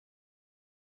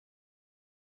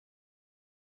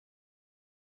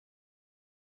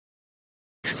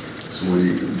So what do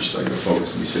you just like to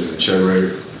focus? You sit in the chair right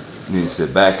here? You need to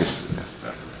sit back and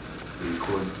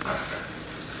Record.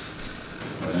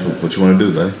 So what you want to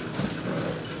do, buddy?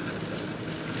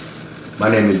 My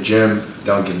name is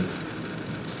Duncan.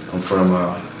 I'm from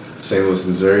St. Louis,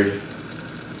 Missouri.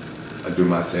 I do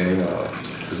my thing.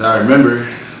 As I remember,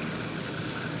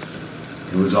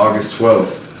 it was August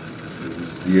 12th. It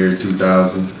was the year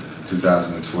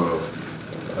 2012.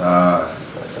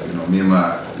 You know, me and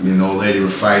the old lady were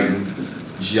fighting.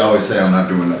 She always say, I'm not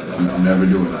doing nothing. I'm never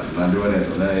doing nothing. I'm not doing this.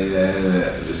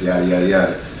 Just yada, yada,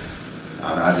 yada.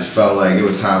 I just felt like it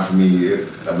was time for me.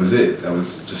 That was it. That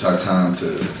was just our time to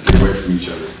get away from each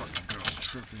other.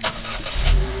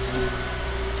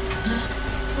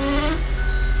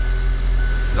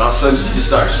 And all of a sudden she just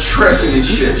starts tripping and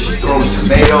shit. She's throwing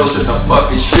tomatoes at the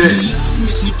fucking shit.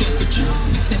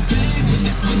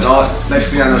 And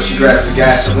next thing I know, she grabs the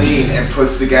gasoline and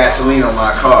puts the gasoline on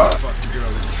my car. Fucking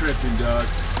girl is tripping, dog.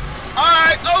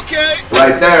 Alright, okay.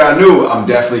 Right there, I knew I'm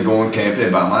definitely going camping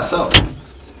by myself.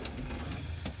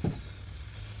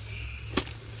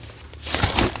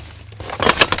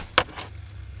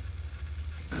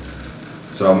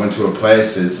 So I went to a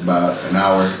place, it's about an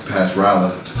hour past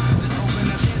Rolla.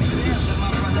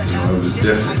 It was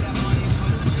different.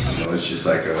 You know, it's just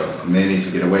like a man needs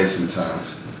to get away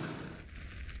sometimes.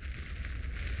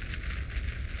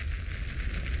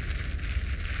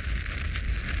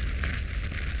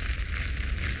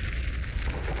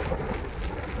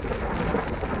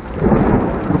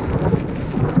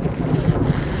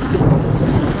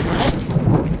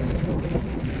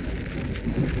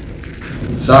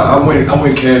 So I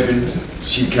went camping.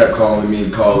 She kept calling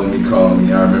me. I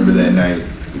remember that night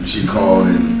she called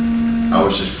and I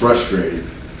was just frustrated.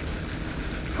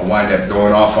 I wound up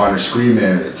going off on her, screaming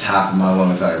at the top of my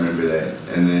lungs. I remember that.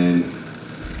 And then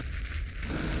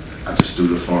I just threw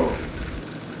the phone.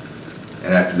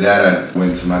 And after that I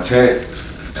went to my tent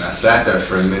and I sat there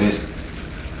for a minute.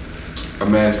 A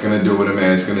man's gonna do what a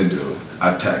man's gonna do.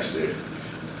 I texted her.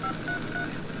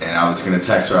 And I was gonna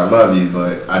text her I love you,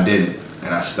 but I didn't.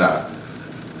 And I stopped.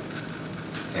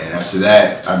 And after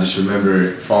that, I just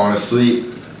remember falling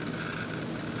asleep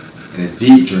in a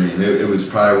deep dream. It was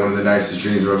probably one of the nicest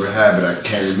dreams I've ever had, but I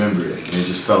can't remember it. And it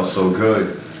just felt so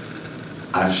good.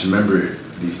 I just remember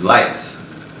these lights,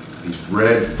 these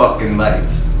red fucking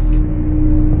lights.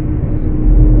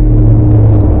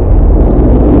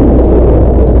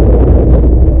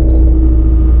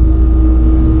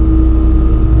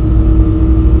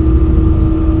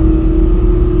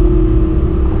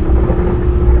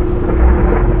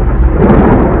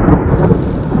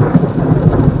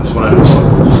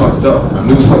 I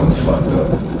knew something was fucked up.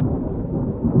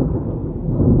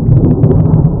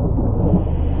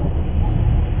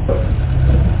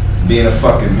 Being a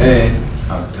fucking man,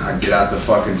 I get out the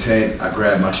fucking tent, I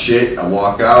grab my shit, I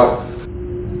walk out.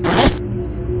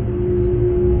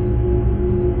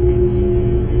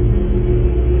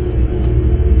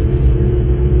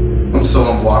 So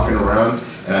I'm walking around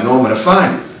and I know I'm gonna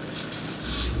find it.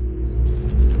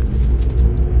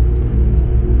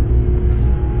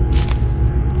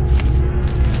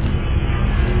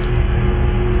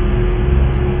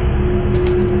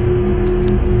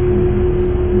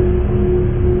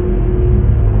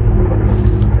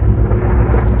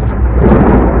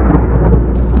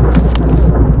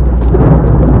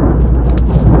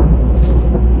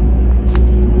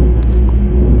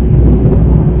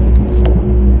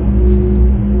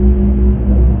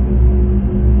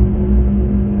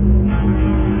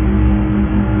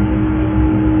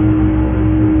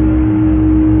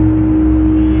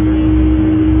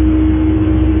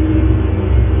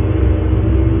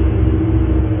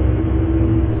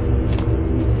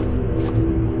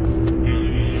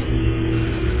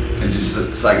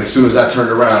 It's like as soon as I turned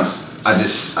around, I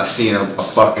seen a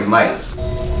fucking light.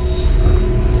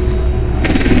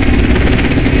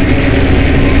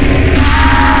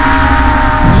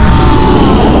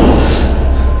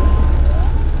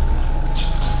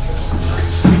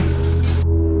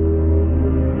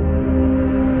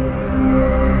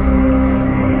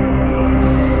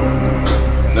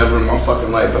 Never in my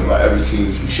fucking life have I ever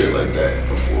seen some shit like that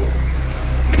before.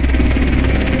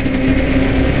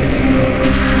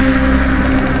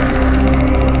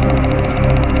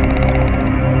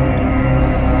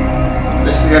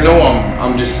 I know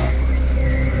I'm just...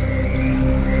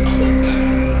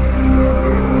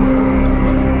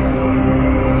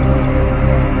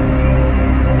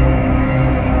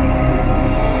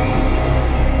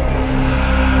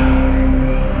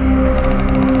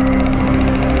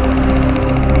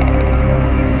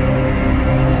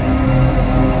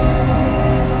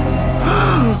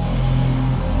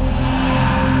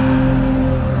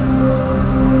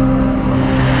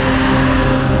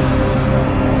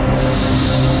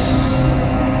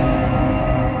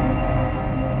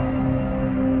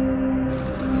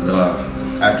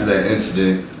 that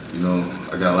incident, you know,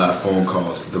 I got a lot of phone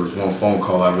calls, but there was one phone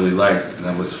call I really liked, and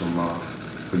that was from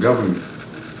the government.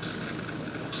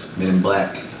 Men in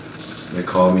Black. They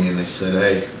called me and they said,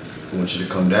 hey, we want you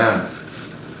to come down.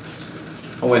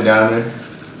 I went down there.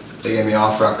 They gave me an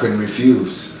offer I couldn't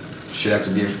refuse. Shit,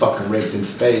 after being fucking raped in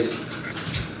space,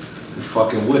 we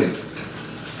fucking with it.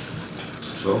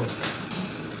 So,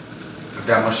 I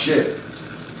got my shit.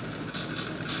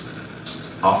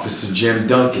 Officer Jim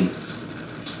Duncan,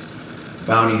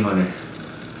 bounty hunter,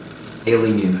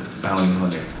 alien bounty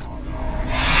hunter.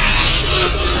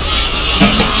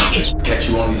 Catch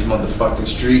you on these motherfucking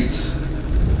streets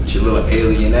with your little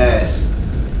alien ass.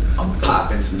 I'm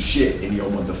popping some shit in your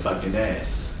motherfucking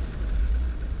ass.